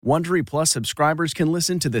Wondery Plus subscribers can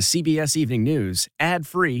listen to the CBS Evening News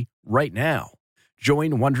ad-free right now.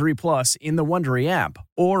 Join Wondery Plus in the Wondery app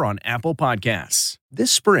or on Apple Podcasts.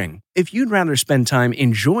 This spring, if you'd rather spend time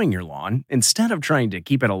enjoying your lawn instead of trying to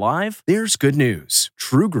keep it alive, there's good news.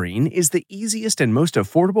 True Green is the easiest and most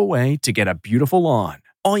affordable way to get a beautiful lawn.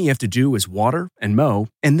 All you have to do is water and mow,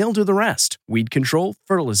 and they'll do the rest. Weed control,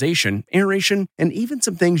 fertilization, aeration, and even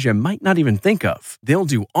some things you might not even think of. They'll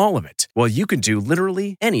do all of it, while you can do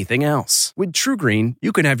literally anything else. With True Green,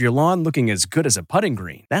 you can have your lawn looking as good as a putting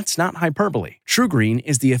green. That's not hyperbole. True Green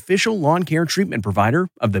is the official lawn care treatment provider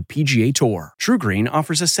of the PGA Tour. True Green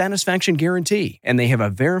offers a satisfaction guarantee, and they have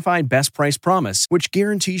a verified best price promise, which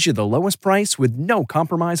guarantees you the lowest price with no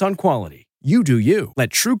compromise on quality. You do you. Let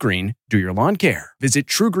True Green do your lawn care. Visit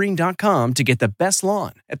TrueGreen.com to get the best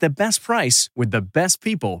lawn at the best price with the best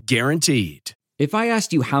people guaranteed. If I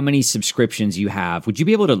asked you how many subscriptions you have, would you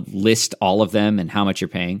be able to list all of them and how much you're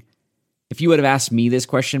paying? If you would have asked me this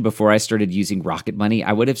question before I started using Rocket Money,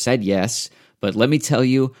 I would have said yes. But let me tell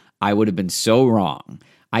you, I would have been so wrong.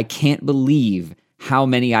 I can't believe how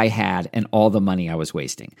many I had and all the money I was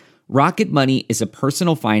wasting. Rocket Money is a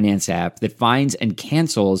personal finance app that finds and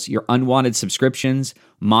cancels your unwanted subscriptions,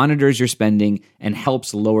 monitors your spending, and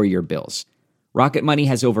helps lower your bills. Rocket Money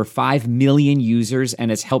has over 5 million users and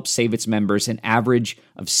has helped save its members an average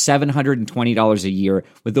of $720 a year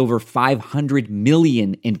with over 500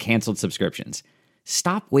 million in canceled subscriptions.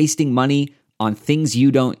 Stop wasting money on things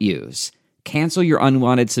you don't use. Cancel your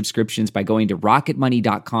unwanted subscriptions by going to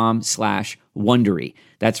rocketmoney.com/Wondery.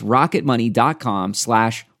 That's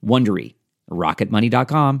rocketmoney.com/Wondery.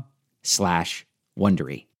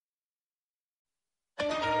 rocketmoney.com/Wondery.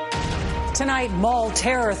 Tonight, mall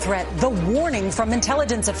terror threat, the warning from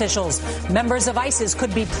intelligence officials. Members of ISIS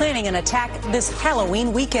could be planning an attack this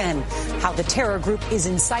Halloween weekend. How the terror group is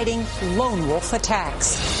inciting lone wolf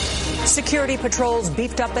attacks. Security patrols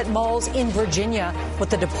beefed up at malls in Virginia. What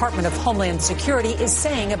the Department of Homeland Security is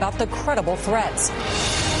saying about the credible threats.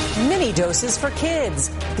 Mini doses for kids.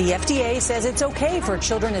 The FDA says it's okay for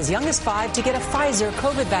children as young as 5 to get a Pfizer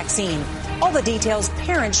COVID vaccine. All the details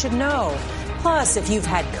parents should know. Plus, if you've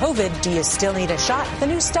had COVID, do you still need a shot? The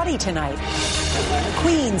new study tonight.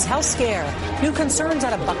 Queen's health scare. New concerns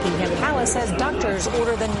out of Buckingham Palace as doctors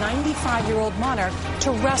order the 95-year-old monarch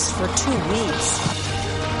to rest for 2 weeks.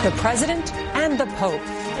 The president and the Pope.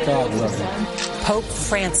 Pope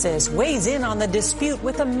Francis weighs in on the dispute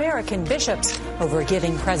with American bishops over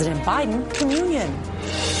giving President Biden communion.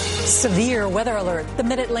 Severe weather alert. The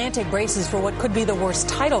Mid-Atlantic braces for what could be the worst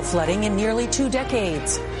tidal flooding in nearly 2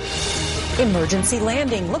 decades. Emergency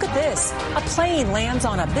landing. Look at this. A plane lands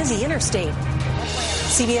on a busy interstate.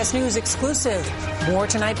 CBS News exclusive. More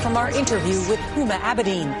tonight from our interview with Huma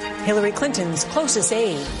Abedin, Hillary Clinton's closest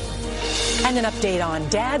aide. And an update on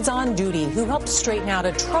dads on duty who helped straighten out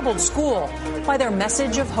a troubled school, why their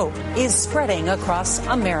message of hope is spreading across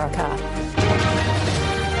America.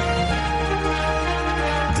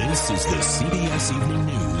 This is the CBS Evening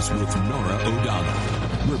News with Norah O'Donnell,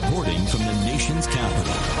 reporting from the nation's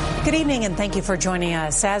capital. Good evening, and thank you for joining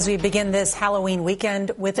us as we begin this Halloween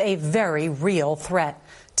weekend with a very real threat.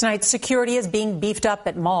 Tonight, security is being beefed up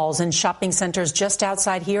at malls and shopping centers just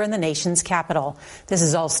outside here in the nation's capital. This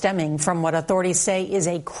is all stemming from what authorities say is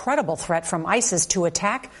a credible threat from ISIS to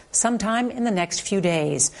attack sometime in the next few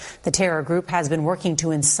days. The terror group has been working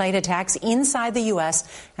to incite attacks inside the U.S.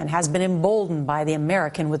 and has been emboldened by the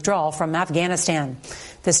American withdrawal from Afghanistan.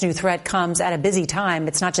 This new threat comes at a busy time.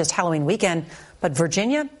 It's not just Halloween weekend, but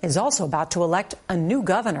Virginia is also about to elect a new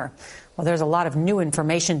governor. Well, there's a lot of new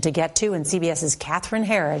information to get to, and CBS's Catherine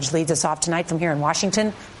Herridge leads us off tonight from here in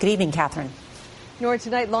Washington. Good evening, Catherine. Nor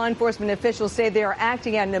tonight, law enforcement officials say they are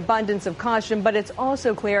acting at an abundance of caution, but it's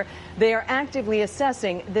also clear they are actively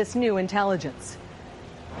assessing this new intelligence.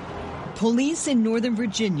 Police in Northern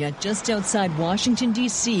Virginia, just outside Washington,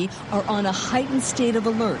 D.C., are on a heightened state of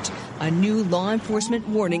alert. A new law enforcement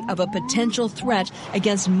warning of a potential threat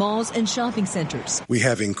against malls and shopping centers. We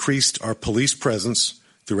have increased our police presence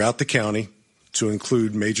throughout the county to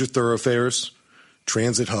include major thoroughfares,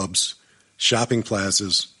 transit hubs, shopping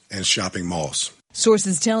plazas, and shopping malls.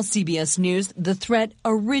 Sources tell CBS News the threat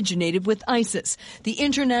originated with ISIS, the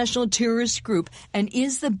international terrorist group, and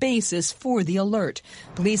is the basis for the alert.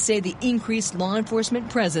 Police say the increased law enforcement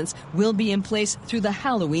presence will be in place through the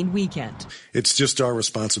Halloween weekend. It's just our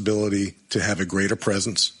responsibility to have a greater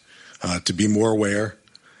presence, to be more aware,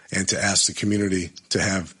 and to ask the community to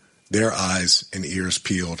have their eyes and ears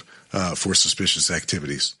peeled for suspicious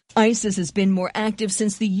activities. ISIS has been more active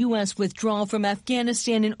since the U.S. withdrawal from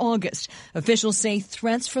Afghanistan in August. Officials say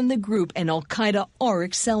threats from the group and al-Qaeda are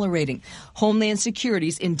accelerating. Homeland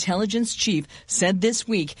Security's intelligence chief said this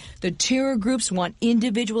week the terror groups want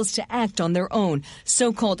individuals to act on their own,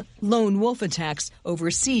 so-called lone wolf attacks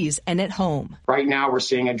overseas and at home. Right now, we're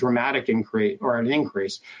seeing a dramatic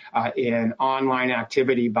increase in online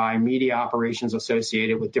activity by media operations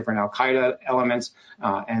associated with different al-Qaeda elements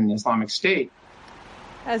and the Islamic State.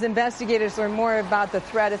 As investigators learn more about the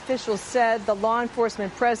threat, officials said the law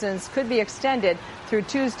enforcement presence could be extended through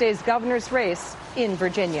Tuesday's governor's race in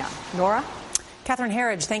Virginia. Norah? Catherine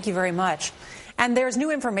Herridge, thank you very much. And there's new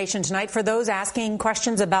information tonight for those asking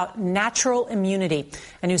questions about natural immunity.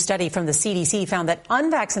 A new study from the CDC found that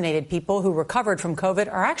unvaccinated people who recovered from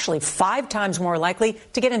COVID are actually 5 times more likely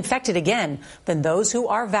to get infected again than those who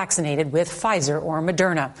are vaccinated with Pfizer or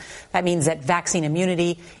Moderna. That means that vaccine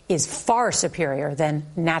immunity is far superior than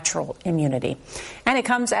natural immunity. And it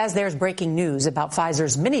comes as there's breaking news about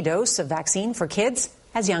Pfizer's mini dose of vaccine for kids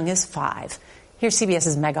as young as 5. Here's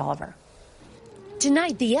CBS's Meg Oliver.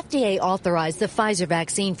 Tonight, the FDA authorized the Pfizer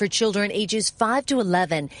vaccine for children ages 5 to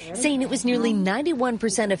 11, saying it was nearly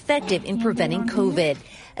 91% effective in preventing COVID.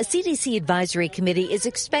 A CDC advisory committee is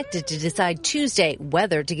expected to decide Tuesday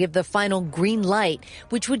whether to give the final green light,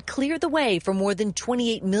 which would clear the way for more than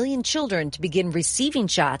 28 million children to begin receiving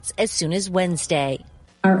shots as soon as Wednesday.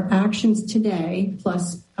 Our actions today,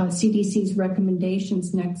 plus CDC's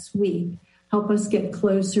recommendations next week, help us get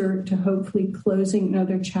closer to hopefully closing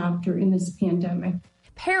another chapter in this pandemic.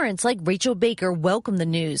 Parents like Rachel Baker welcome the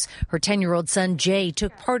news. Her 10-year-old son, Jay,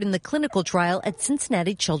 took part in the clinical trial at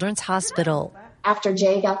Cincinnati Children's Hospital. After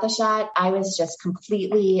Jay got the shot, I was just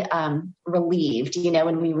completely relieved,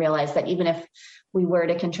 when we realized that even if we were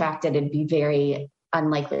to contract it, it'd be very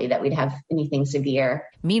unlikely that we'd have anything severe.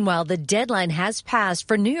 Meanwhile, the deadline has passed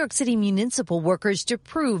for New York City municipal workers to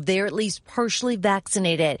prove they are at least partially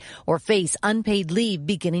vaccinated or face unpaid leave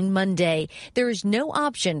beginning Monday. There is no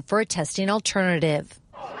option for a testing alternative.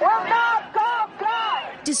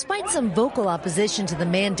 Despite some vocal opposition to the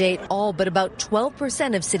mandate, all but about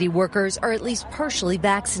 12% of city workers are at least partially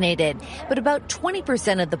vaccinated. But about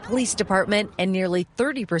 20% of the police department and nearly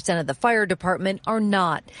 30% of the fire department are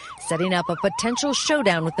not, setting up a potential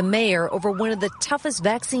showdown with the mayor over one of the toughest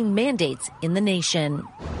vaccine mandates in the nation.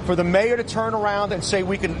 For the mayor to turn around and say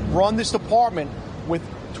we can run this department with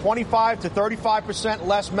 25 to 35%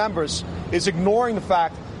 less members is ignoring the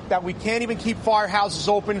fact that we can't even keep firehouses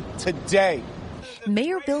open today.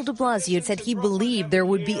 Mayor Bill de Blasio said he believed there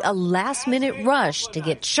would be a last-minute rush to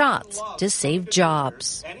get shots to save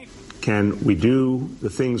jobs. Can we do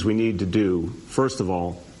the things we need to do, first of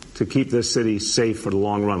all, to keep this city safe for the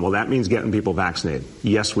long run? Well, that means getting people vaccinated.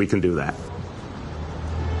 Yes, we can do that.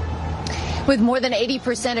 With more than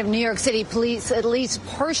 80% of New York City police at least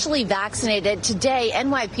partially vaccinated, today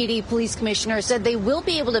NYPD police commissioner said they will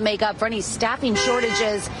be able to make up for any staffing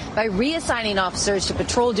shortages by reassigning officers to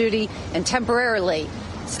patrol duty and temporarily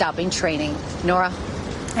stopping training. Norah?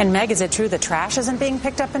 And Meg, is it true the trash isn't being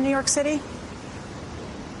picked up in New York City?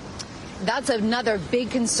 That's another big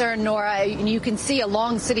concern, Norah. You can see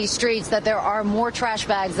along city streets that there are more trash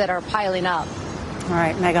bags that are piling up. All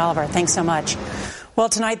right, Meg Oliver, thanks so much. Well,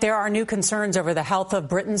 tonight there are new concerns over the health of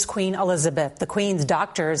Britain's Queen Elizabeth. The Queen's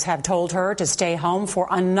doctors have told her to stay home for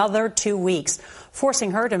another 2 weeks,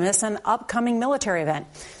 forcing her to miss an upcoming military event.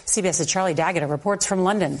 CBS's Charlie D'Agata reports from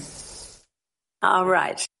London. All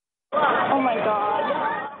right. Oh, my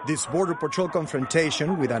God. This Border Patrol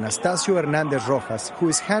confrontation with Anastasio Hernandez Rojas, who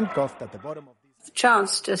is handcuffed at the bottom of this...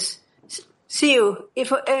 Chance to see you,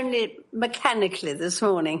 if only mechanically, this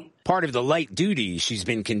morning. Part of the light duties she's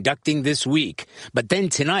been conducting this week. But then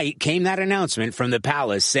tonight came that announcement from the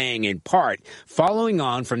palace saying, in part, following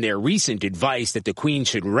on from their recent advice that the Queen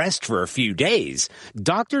should rest for a few days,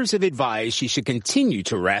 doctors have advised she should continue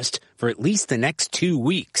to rest for at least the next 2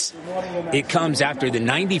 weeks. It comes after the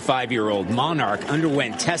 95-year-old monarch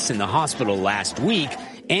underwent tests in the hospital last week,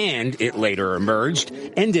 and, it later emerged,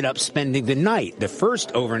 ended up spending the night, the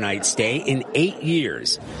first overnight stay in 8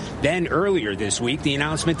 years. Then earlier this week, the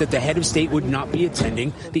announcement that the head of state would not be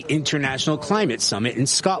attending the International Climate Summit in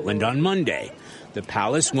Scotland on Monday. The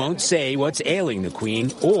palace won't say what's ailing the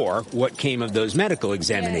Queen or what came of those medical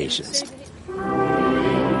examinations.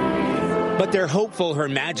 But they're hopeful Her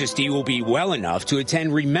Majesty will be well enough to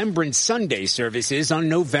attend Remembrance Sunday services on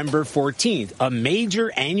November 14th, a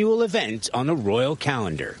major annual event on the royal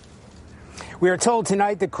calendar. We are told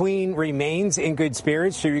tonight the Queen remains in good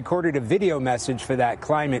spirits. She recorded a video message for that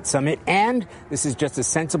climate summit, and this is just a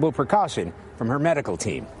sensible precaution from her medical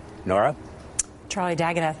team. Norah? Charlie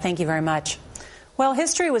D'Agata, thank you very much. Well,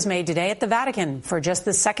 history was made today at the Vatican for just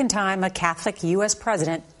the second time a Catholic U.S.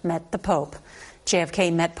 president met the Pope.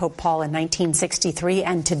 JFK met Pope Paul in 1963,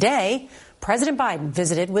 and today, President Biden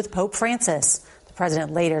visited with Pope Francis. The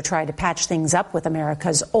president later tried to patch things up with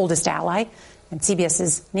America's oldest ally. And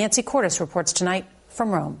CBS's Nancy Cordes reports tonight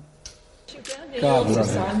from Rome.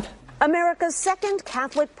 America's second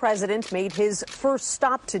Catholic president made his first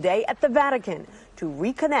stop today at the Vatican to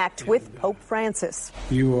reconnect with Pope Francis.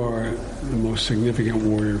 You are the most significant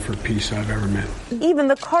warrior for peace I've ever met. Even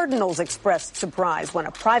the cardinals expressed surprise when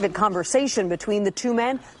a private conversation between the two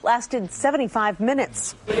men lasted 75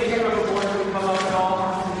 minutes.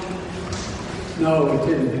 No, it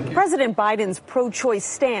didn't. President Biden's pro-choice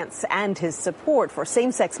stance and his support for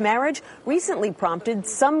same-sex marriage recently prompted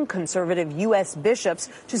some conservative U.S. bishops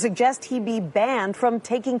to suggest he be banned from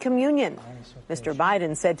taking communion. Mr.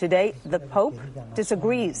 Biden said today the Pope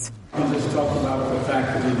disagrees. I'm just talking about the fact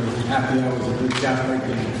that he was happy I was a good Catholic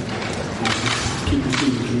and keep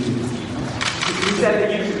receiving communion. You said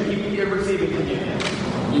that you should keep receiving communion.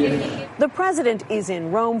 Yeah. The president is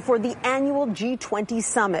in Rome for the annual G20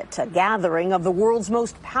 summit, a gathering of the world's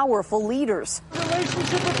most powerful leaders.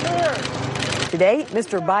 Relationship repaired. Today,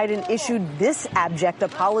 Mr. Biden issued this abject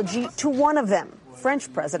apology to one of them,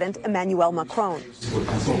 French President Emmanuel Macron.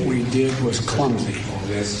 What we did was clumsy.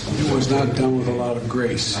 It was not done with a lot of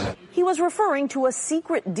grace. He was referring to a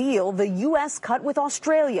secret deal the U.S. cut with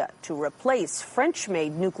Australia to replace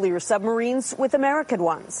French-made nuclear submarines with American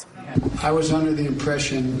ones. I was under the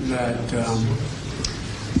impression that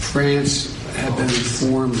France had been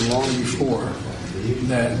informed long before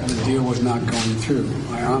that the deal was not going through.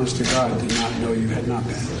 I honest to God did not know you had not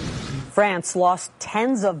been. France lost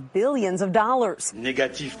tens of billions of dollars.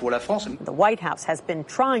 Négatif pour la France. The White House has been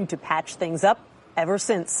trying to patch things up ever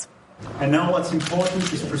since. And now what's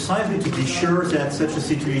important is precisely to be sure that such a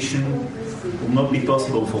situation will not be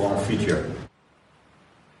possible for our future.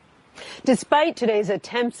 Despite today's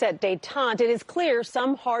attempts at détente, it is clear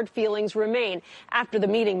some hard feelings remain. After the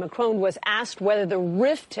meeting, Macron was asked whether the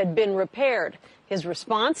rift had been repaired. His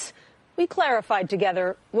response, we clarified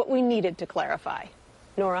together what we needed to clarify.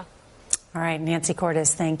 Norah. All right, Nancy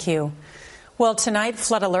Cordes, thank you. Well, tonight,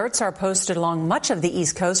 flood alerts are posted along much of the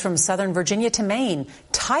East Coast from southern Virginia to Maine.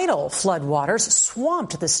 Tidal floodwaters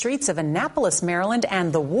swamped the streets of Annapolis, Maryland,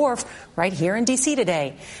 and the Wharf right here in D.C.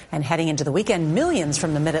 today. And heading into the weekend, millions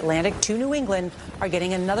from the Mid-Atlantic to New England are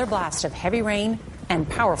getting another blast of heavy rain and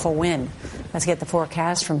powerful wind. Let's get the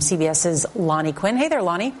forecast from CBS's Lonnie Quinn. Hey there,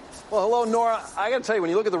 Lonnie. Well, hello, Nora. I got to tell you,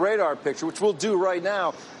 when you look at the radar picture, which we'll do right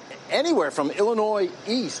now, anywhere from Illinois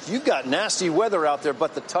east, you've got nasty weather out there,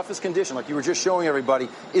 but the toughest condition, like you were just showing everybody,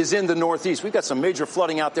 is in the northeast. We've got some major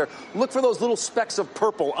flooding out there. Look for those little specks of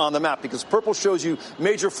purple on the map, because purple shows you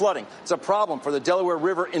major flooding. It's a problem for the Delaware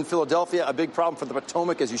River in Philadelphia, a big problem for the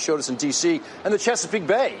Potomac, as you showed us in D.C., and the Chesapeake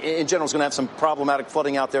Bay in general is going to have some problematic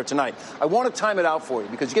flooding out there tonight. I want to time it out for you,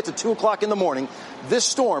 because you get to 2 o'clock in the morning, this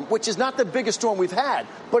storm, which is not the biggest storm we've had,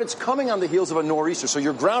 but it's coming on the heels of a nor'easter, so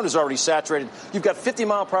your ground is already saturated. You've got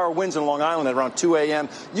 50-mile-per-hour winds in Long Island at around 2 a.m.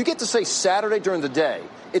 You get to say Saturday during the day.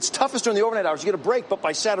 It's toughest during the overnight hours. You get a break, but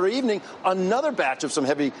by Saturday evening, another batch of some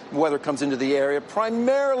heavy weather comes into the area,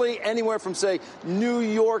 primarily anywhere from, say, New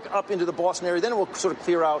York up into the Boston area. Then it will sort of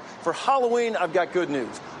clear out. For Halloween, I've got good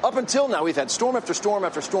news. Up until now, we've had storm after storm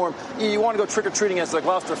after storm. You want to go trick-or-treating as the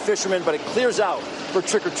Gloucester fishermen, but it clears out for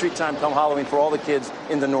trick-or-treat time come Halloween for all the kids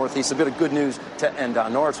in the Northeast. A bit of good news to end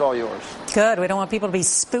on. Nora, it's all yours. Good. We don't want people to be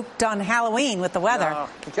spooked on Halloween with the weather. No,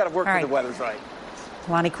 you got to work when the weather's right.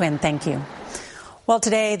 Lonnie Quinn, thank you. Well,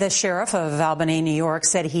 today, the sheriff of Albany, New York,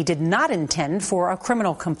 said he did not intend for a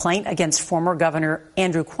criminal complaint against former Governor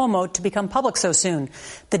Andrew Cuomo to become public so soon.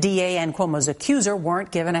 The DA and Cuomo's accuser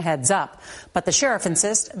weren't given a heads up. But the sheriff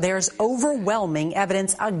insists there's overwhelming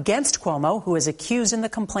evidence against Cuomo, who is accused in the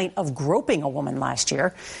complaint of groping a woman last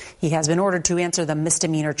year. He has been ordered to answer the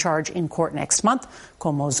misdemeanor charge in court next month.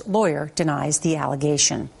 Cuomo's lawyer denies the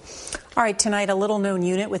allegation. All right, tonight, a little-known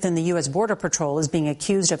unit within the U.S. Border Patrol is being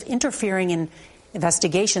accused of interfering in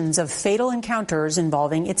investigations of fatal encounters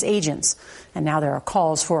involving its agents. And now there are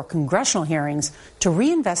calls for congressional hearings to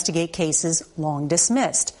reinvestigate cases long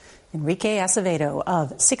dismissed. Enrique Acevedo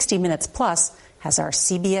of 60 Minutes Plus has our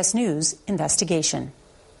CBS News investigation.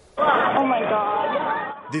 Oh, my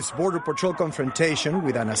God. This Border Patrol confrontation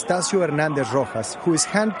with Anastasio Hernandez Rojas, who is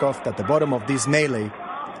handcuffed at the bottom of this melee,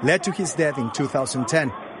 led to his death in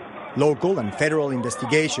 2010. Local and federal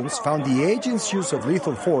investigations found the agent's use of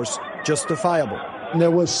lethal force justifiable. There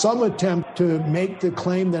was some attempt to make the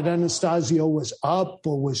claim that Anastasio was up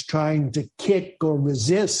or was trying to kick or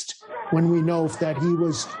resist, when we know that he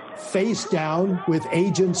was face down with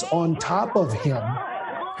agents on top of him.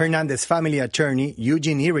 Hernandez family attorney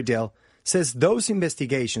Eugene Iredell says those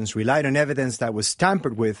investigations relied on evidence that was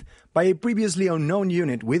tampered with by a previously unknown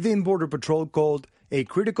unit within Border Patrol called a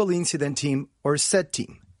Critical Incident Team, or SET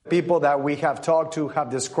team. People that we have talked to have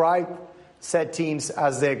described SET teams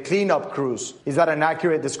as the cleanup crews. Is that an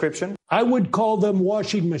accurate description? I would call them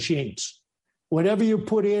washing machines. Whatever you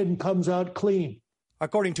put in comes out clean.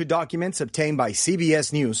 According to documents obtained by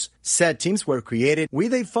CBS News, SET teams were created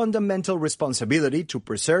with a fundamental responsibility to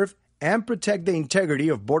preserve and protect the integrity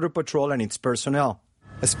of Border Patrol and its personnel.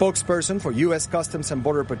 A spokesperson for U.S. Customs and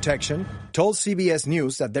Border Protection told CBS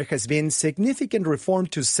News that there has been significant reform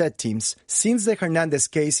to SET teams since the Hernandez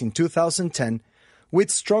case in 2010, with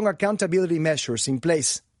strong accountability measures in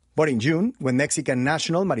place. But in June, when Mexican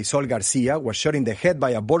national Marisol Garcia was shot in the head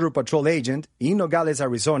by a Border Patrol agent in Nogales,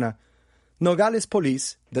 Arizona, Nogales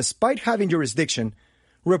police, despite having jurisdiction,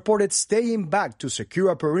 reported staying back to secure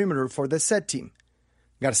a perimeter for the SET team.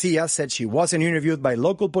 Garcia said she wasn't interviewed by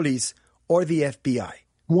local police or the FBI.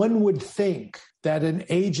 One would think that an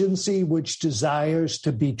agency which desires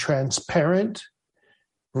to be transparent,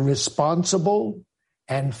 responsible,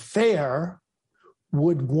 and fair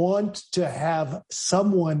would want to have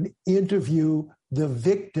someone interview the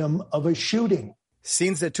victim of a shooting.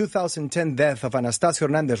 Since the 2010 death of Anastasio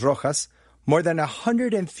Hernandez Rojas, more than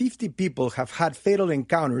 150 people have had fatal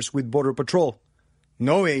encounters with Border Patrol.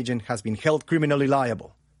 No agent has been held criminally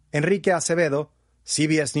liable. Enrique Acevedo,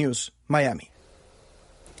 CBS News, Miami.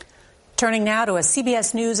 Turning now to a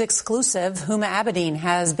CBS News exclusive, Huma Abedin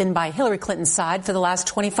has been by Hillary Clinton's side for the last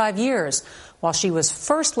 25 years, while she was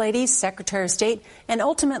First Lady, Secretary of State, and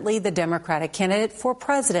ultimately the Democratic candidate for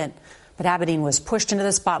president. But Abedin was pushed into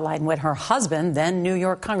the spotlight when her husband, then New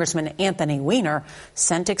York Congressman Anthony Weiner,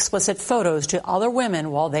 sent explicit photos to other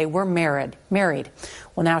women while they were married.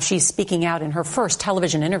 Well, now she's speaking out in her first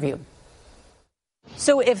television interview.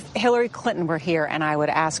 So if Hillary Clinton were here and I would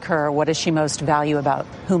ask her what does she most value about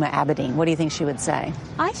Huma Abedin, what do you think she would say?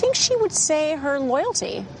 I think she would say her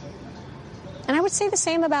loyalty. And I would say the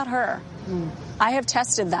same about her. I have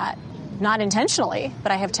tested that. Not intentionally,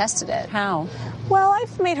 but I have tested it. How? Well,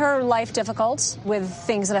 I've made her life difficult with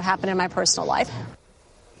things that have happened in my personal life.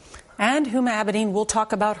 And Huma Abedin will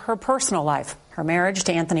talk about her personal life, her marriage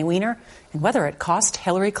to Anthony Weiner, and whether it cost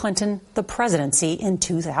Hillary Clinton the presidency in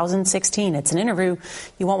 2016. It's an interview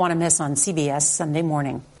you won't want to miss on CBS Sunday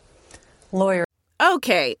morning. Lawyer.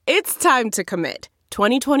 Okay, it's time to commit.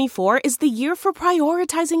 2024 is the year for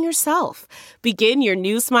prioritizing yourself. Begin your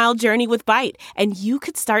new smile journey with Byte, and you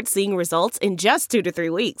could start seeing results in just 2 to 3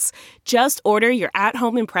 weeks. Just order your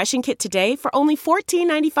at-home impression kit today for only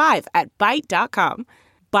 $14.95 at Byte.com.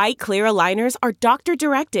 Byte Clear aligners are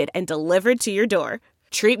doctor-directed and delivered to your door.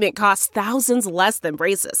 Treatment costs thousands less than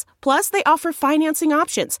braces. Plus, they offer financing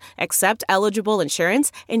options, accept eligible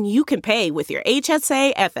insurance, and you can pay with your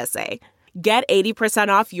HSA FSA. Get 80%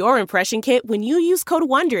 off your impression kit when you use code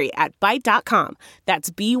WONDERY at Byte.com. That's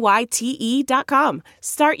BYTE.com.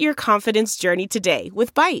 Start your confidence journey today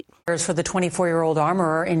with Byte. For the 24-year-old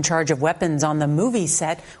armorer in charge of weapons on the movie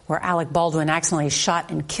set where Alec Baldwin accidentally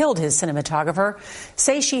shot and killed his cinematographer,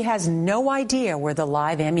 say she has no idea where the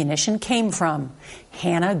live ammunition came from.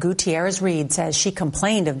 Hannah Gutierrez-Reed says she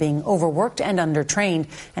complained of being overworked and undertrained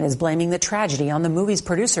and is blaming the tragedy on the movie's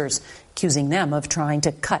producers, accusing them of trying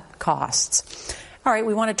to cut costs. All right,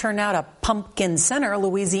 we want to turn now to Pumpkin Center,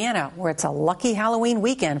 Louisiana, where it's a lucky Halloween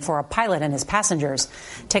weekend for a pilot and his passengers.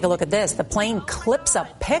 Take a look at this. The plane clips a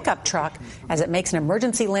pickup truck as it makes an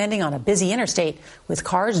emergency landing on a busy interstate with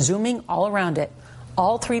cars zooming all around it.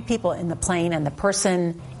 All 3 people in the plane and the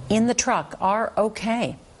person in the truck are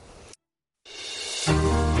okay.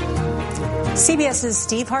 CBS's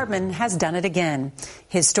Steve Hartman has done it again.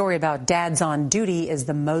 His story about dads on duty is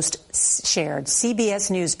the most shared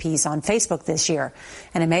CBS News piece on Facebook this year,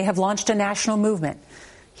 and it may have launched a national movement.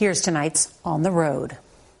 Here's tonight's On the Road.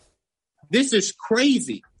 This is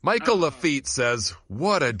crazy. Michael Lafitte says,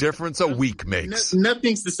 what a difference a week makes.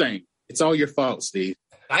 Nothing's the same. It's all your fault, Steve.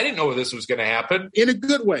 I didn't know this was going to happen. In a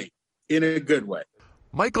good way. In a good way.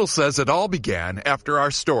 Michael says it all began after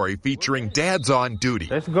our story featuring Dads on Duty.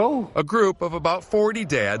 Let's go. A group of about 40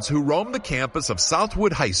 dads who roamed the campus of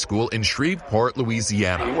Southwood High School in Shreveport,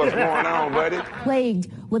 Louisiana. What's going on, buddy?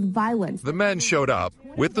 Plagued with violence. The men showed up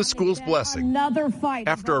with the school's blessing Another fight.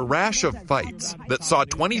 after a rash of fights that saw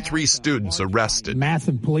 23 students arrested.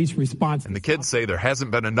 Massive police response. And the kids say there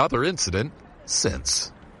hasn't been another incident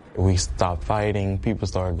since. We stopped fighting. People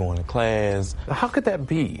started going to class. How could that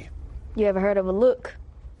be? You ever heard of a look?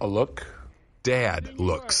 A look? Dad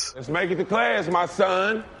looks. Let's make it to class, my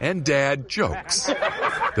son. And Dad jokes.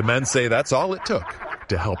 The men say that's all it took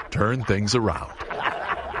to help turn things around.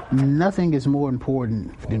 Nothing is more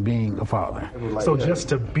important than being a father. So just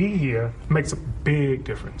to be here makes a big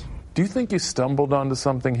difference. Do you think you stumbled onto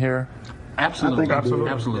something here? Absolutely.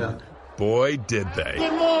 Absolutely. Yeah. Boy, did they.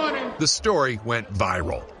 Good morning. The story went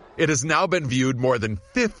viral. It has now been viewed more than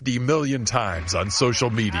 50 million times on social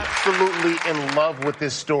media. Absolutely in love with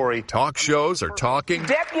this story. Talk shows are talking.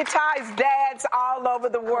 Deputized dads all over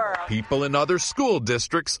the world. People in other school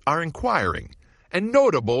districts are inquiring. And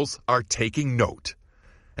notables are taking note.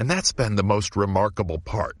 And that's been the most remarkable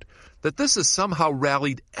part, that this has somehow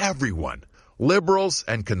rallied everyone, liberals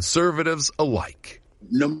and conservatives alike.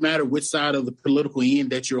 No matter which side of the political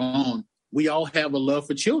end that you're on, we all have a love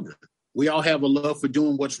for children. We all have a love for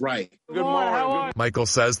doing what's right. Good morning. Michael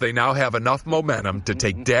says they now have enough momentum to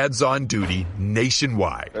take dads on duty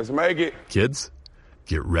nationwide. Let's make it. Kids,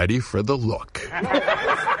 get ready for the look.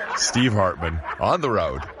 Steve Hartman, on the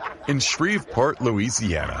road in Shreveport,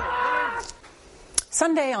 Louisiana.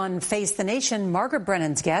 Sunday on Face the Nation, Margaret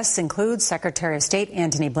Brennan's guests include Secretary of State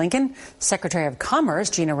Antony Blinken, Secretary of Commerce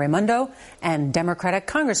Gina Raimondo, and Democratic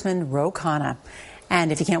Congressman Ro Khanna.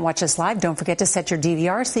 And if you can't watch us live, don't forget to set your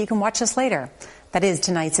DVR so you can watch us later. That is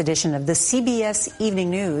tonight's edition of the CBS Evening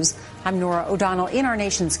News. I'm Norah O'Donnell in our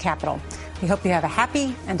nation's capital. We hope you have a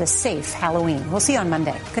happy and a safe Halloween. We'll see you on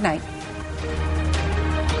Monday. Good night.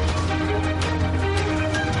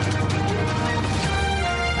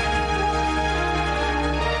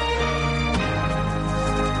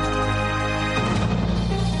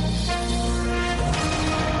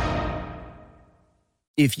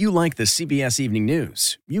 If you like the CBS Evening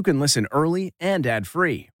News, you can listen early and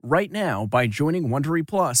ad-free right now by joining Wondery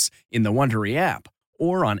Plus in the Wondery app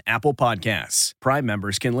or on Apple Podcasts. Prime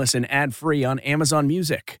members can listen ad-free on Amazon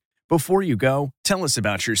Music. Before you go, tell us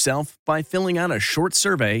about yourself by filling out a short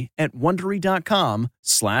survey at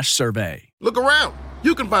Wondery.com/survey. Look around.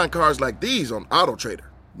 You can find cars like these on AutoTrader.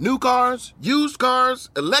 New cars, used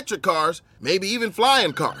cars, electric cars, maybe even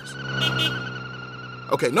flying cars.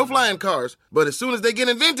 Okay, no flying cars, but as soon as they get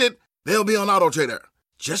invented, they'll be on AutoTrader.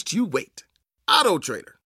 Just you wait. AutoTrader.